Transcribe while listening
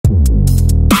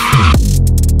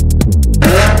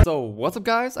What's up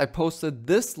guys? I posted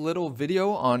this little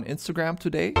video on Instagram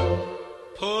today.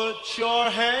 Put your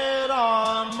head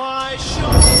on my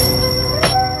shoulder.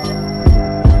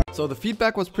 So the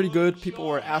feedback was pretty good. People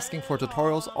were asking for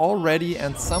tutorials already,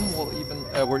 and some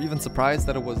were even surprised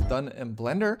that it was done in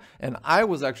Blender. And I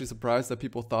was actually surprised that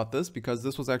people thought this, because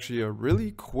this was actually a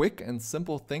really quick and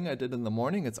simple thing I did in the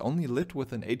morning. It's only lit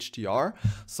with an HDR.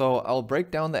 So I'll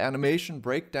break down the animation,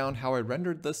 break down how I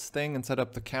rendered this thing and set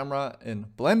up the camera in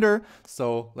Blender.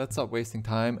 So let's stop wasting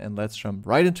time and let's jump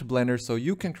right into Blender so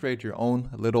you can create your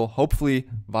own little, hopefully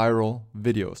viral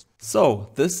videos.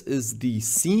 So this is the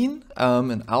scene,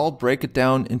 and I'll break it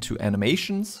down into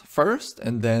animations first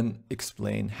and then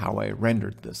explain how I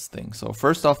rendered this thing. So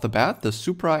first off the bat, the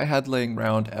Supra I had laying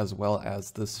around, as well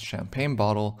as this champagne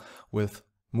bottle with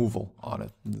Movable on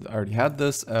it. I already had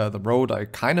this. The road I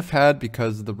kind of had,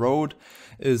 because the road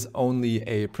is only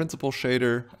a principal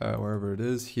shader, wherever it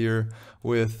is here,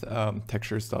 with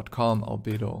textures.com,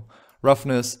 albedo,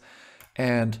 roughness,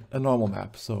 and a normal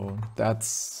map. So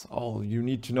that's all you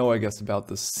need to know, I guess, about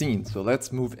this scene. So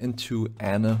let's move into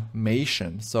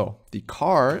animation. So the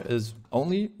car is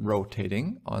only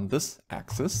rotating on this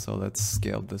axis. So let's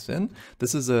scale this in.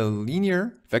 This is a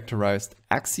linear vectorized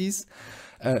axis.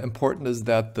 Important is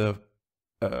that the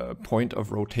point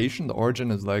of rotation, the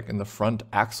origin, is like in the front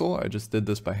axle. I just did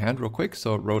this by hand real quick,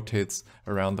 so it rotates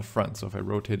around the front. So if I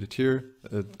rotate it here,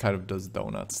 it kind of does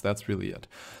donuts. That's really it.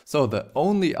 So the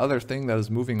only other thing that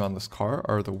is moving on this car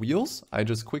are the wheels. I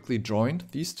just quickly joined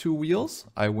these two wheels.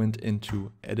 I went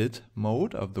into edit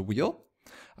mode of the wheel.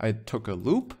 I took a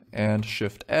loop and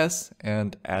Shift S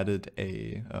and added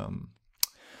a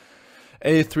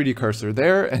 3D cursor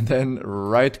there, and then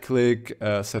right click,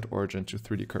 set origin to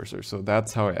 3D cursor. So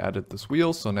that's how I added this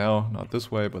wheel. So now, not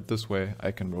this way, but this way, I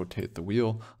can rotate the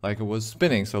wheel like it was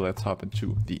spinning. So let's hop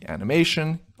into the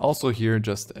animation. Also here,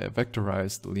 just a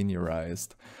vectorized, linearized,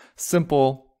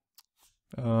 simple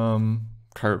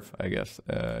curve, I guess.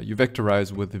 You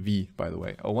vectorize with V, by the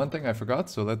way. Oh, one thing I forgot.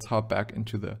 So let's hop back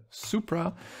into the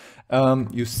Supra.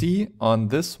 You see on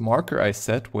this marker I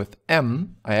set with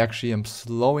M, I actually am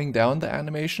slowing down the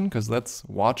animation, because let's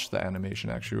watch the animation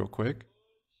actually real quick.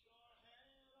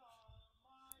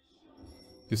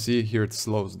 You see here it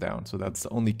slows down, so that's the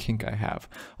only kink I have.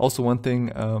 Also one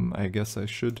thing I guess I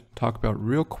should talk about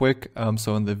real quick.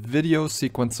 So in the video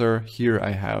sequencer here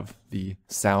I have the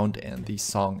sound and the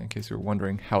song, in case you're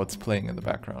wondering how it's playing in the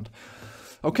background.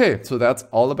 Okay, so that's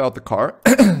all about the car.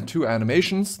 Two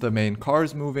animations, the main car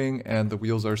is moving and the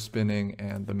wheels are spinning,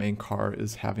 and the main car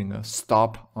is having a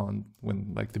stop on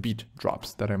when like the beat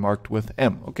drops that I marked with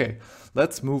M. Okay,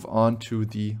 let's move on to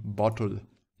the bottle.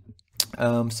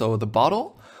 So the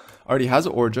bottle already has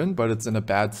an origin, but it's in a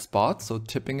bad spot, so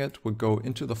tipping it would go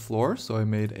into the floor. So I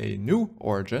made a new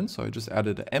origin, so I just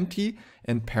added an empty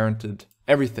and parented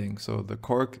everything, so the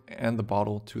cork and the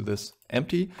bottle, to this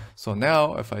empty. So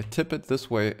now if I tip it this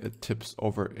way, it tips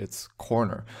over its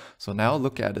corner. So now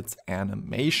look at its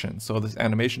animation. So this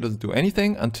animation doesn't do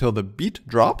anything until the beat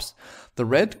drops. The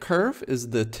red curve is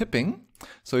the tipping.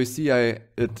 So you see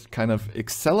it kind of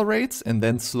accelerates and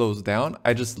then slows down.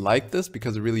 I just like this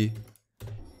because it really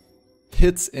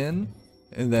hits in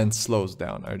and then slows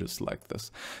down. I just like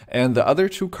this. And the other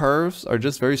two curves are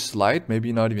just very slight,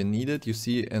 maybe not even needed. You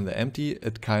see in the empty,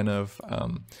 it kind of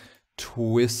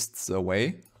twists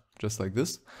away, just like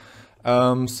this.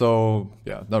 So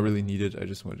yeah, not really needed. I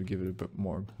just wanted to give it a bit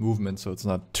more movement so it's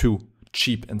not too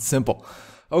cheap and simple.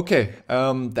 Okay,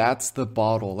 that's the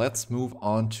bottle. Let's move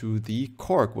on to the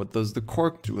cork. What does the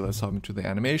cork do? Let's hop into the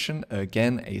animation.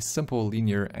 Again, a simple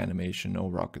linear animation, no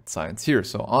rocket science here.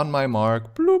 So on my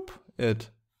mark, bloop,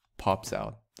 it pops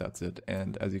out. That's it.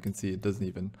 And as you can see, it doesn't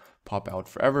even pop out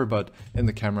forever, but in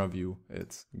the camera view,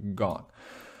 it's gone.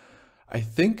 I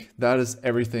think that is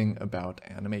everything about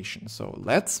animation. So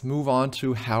let's move on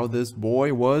to how this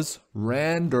boy was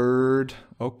rendered.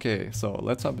 Okay, so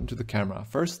let's hop into the camera.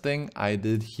 First thing I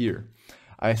did here,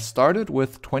 I started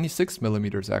with 26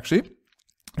 millimeters actually.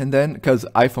 And then, because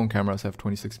iPhone cameras have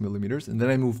 26 millimeters, and then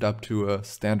I moved up to a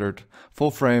standard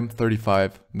full frame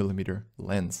 35 millimeter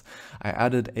lens. I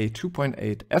added a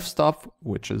 2.8 f-stop,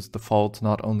 which is default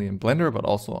not only in Blender, but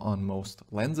also on most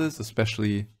lenses,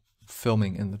 especially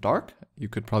filming in the dark. You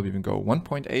could probably even go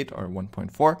 1.8 or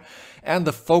 1.4. And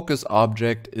the focus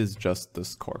object is just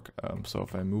this cork. So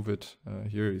if I move it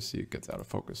here, you see it gets out of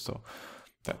focus. So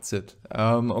that's it.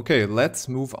 Okay, let's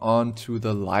move on to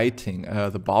the lighting.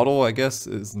 The bottle, I guess,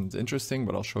 isn't interesting,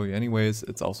 but I'll show you anyways.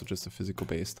 It's also just a physical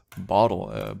based bottle,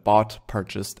 a bought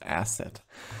purchased asset.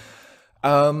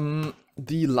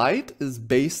 The light is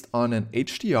based on an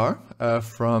HDR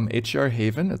from HDR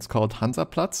Haven. It's called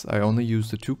Hansaplatz. I only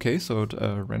use the 2K, so it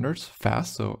renders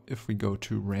fast. So if we go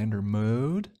to render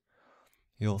mode,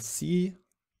 you'll see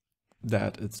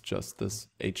that it's just this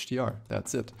HDR.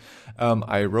 That's it.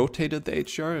 I rotated the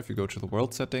HDR. If you go to the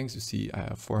world settings, you see I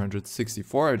have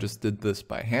 464. I just did this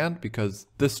by hand because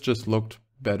this just looked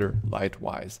better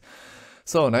light-wise.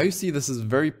 So now you see this is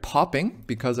very popping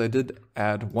because I did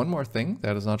add one more thing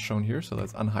that is not shown here. So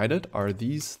let's unhide it, are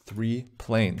these 3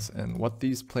 planes. And what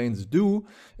these planes do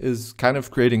is kind of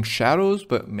creating shadows,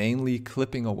 but mainly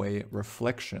clipping away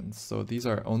reflections. So these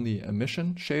are only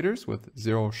emission shaders with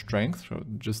 0 strength, so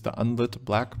just the unlit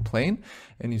black plane.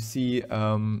 And you see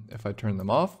if I turn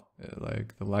them off,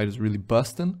 like the light is really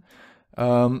busting.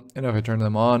 And if I turn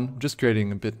them on, just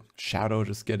creating a bit shadow,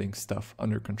 just getting stuff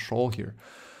under control here.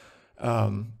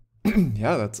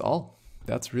 Yeah, that's all.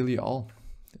 That's really all.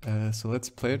 So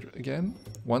let's play it again.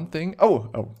 One thing.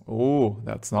 Oh,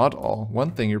 that's not all.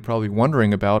 One thing you're probably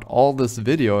wondering about all this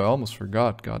video, I almost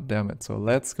forgot. God damn it. So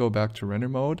let's go back to render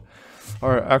mode,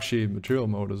 or actually material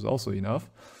mode is also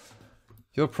enough.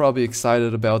 You're probably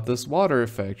excited about this water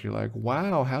effect. You're like,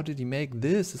 wow, how did he make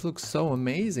this? This looks so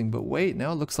amazing. But wait,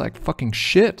 now it looks like fucking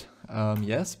shit.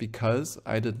 Yes, because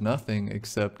I did nothing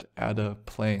except add a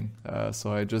plane.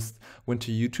 So I just went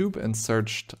to YouTube and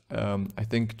searched, I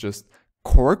think just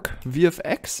Cork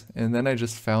VFX, and then I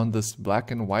just found this black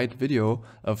and white video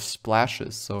of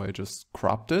splashes. So I just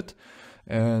cropped it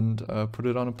and put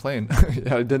it on a plane.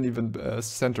 I didn't even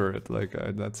center it. Like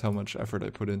that's how much effort I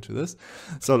put into this.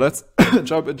 So let's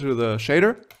jump into the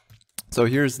shader. So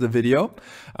here's the video.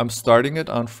 I'm starting it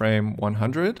on frame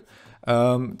 100.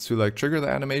 To like trigger the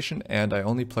animation, and I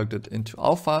only plugged it into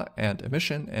alpha and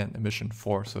emission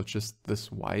 4. So it's just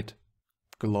this white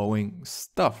glowing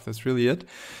stuff. That's really it.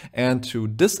 And to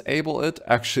disable it,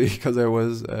 actually, because I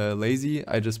was lazy,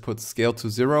 I just put scale to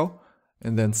 0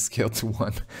 and then scale to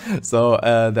 1. So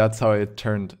that's how I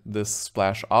turned this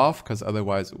splash off, because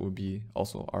otherwise it would be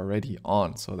also already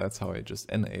on. So that's how I just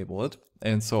enable it.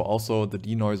 And so also the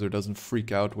denoiser doesn't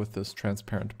freak out with this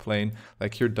transparent plane.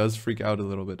 Like here does freak out a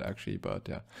little bit actually, but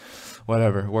yeah,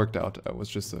 whatever, it worked out. It was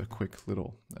just a quick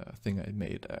little thing I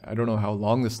made. I don't know how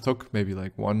long this took, maybe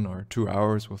like 1 or 2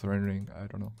 hours with rendering, I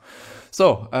don't know.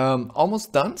 So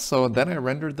almost done. So then I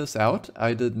rendered this out.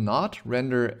 I did not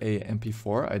render a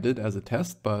MP4, I did as a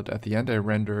test, but at the end I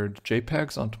rendered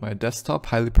JPEGs onto my desktop,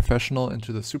 highly professional,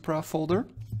 into the Supra folder.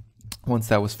 Once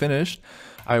that was finished,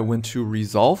 I went to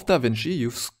resolve DaVinci.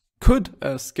 You could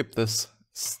skip this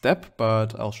step,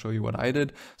 but I'll show you what I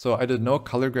did. So I did no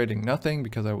color grading, nothing,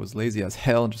 because I was lazy as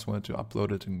hell and just wanted to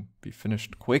upload it and be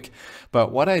finished quick.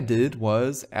 But what I did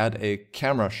was add a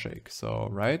camera shake. So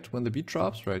right when the beat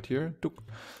drops, right here,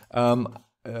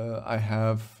 I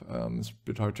have, it's a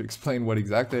bit hard to explain what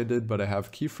exactly I did, but I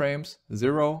have keyframes,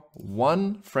 0,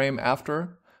 1 frame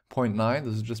after, 0.9,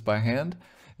 this is just by hand,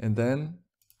 and then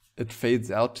it fades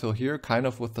out till here, kind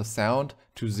of with the sound,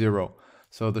 to 0.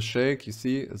 So the shake, you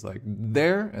see, is like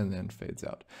there and then fades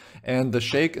out. And the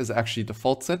shake is actually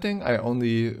default setting. I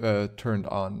only turned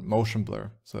on motion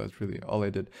blur. So that's really all I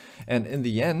did. And in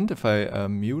the end, if I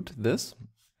mute this,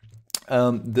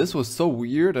 this was so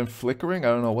weird and flickering. I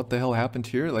don't know what the hell happened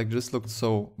here. Like, it just looked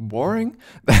so boring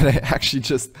that I actually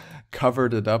just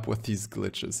covered it up with these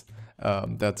glitches.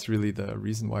 That's really the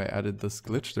reason why I added this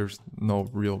glitch. There's no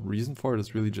real reason for it.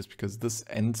 It's really just because this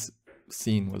end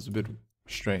scene was a bit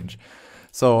strange.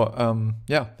 So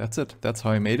yeah, that's it. That's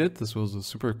how I made it. This was a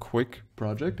super quick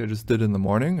project. I just did in the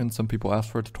morning, and some people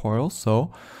asked for a tutorial.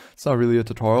 So it's not really a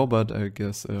tutorial, but I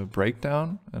guess a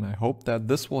breakdown. And I hope that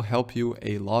this will help you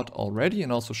a lot already,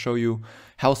 and also show you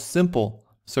how simple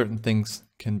certain things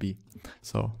can be.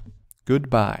 So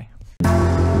goodbye.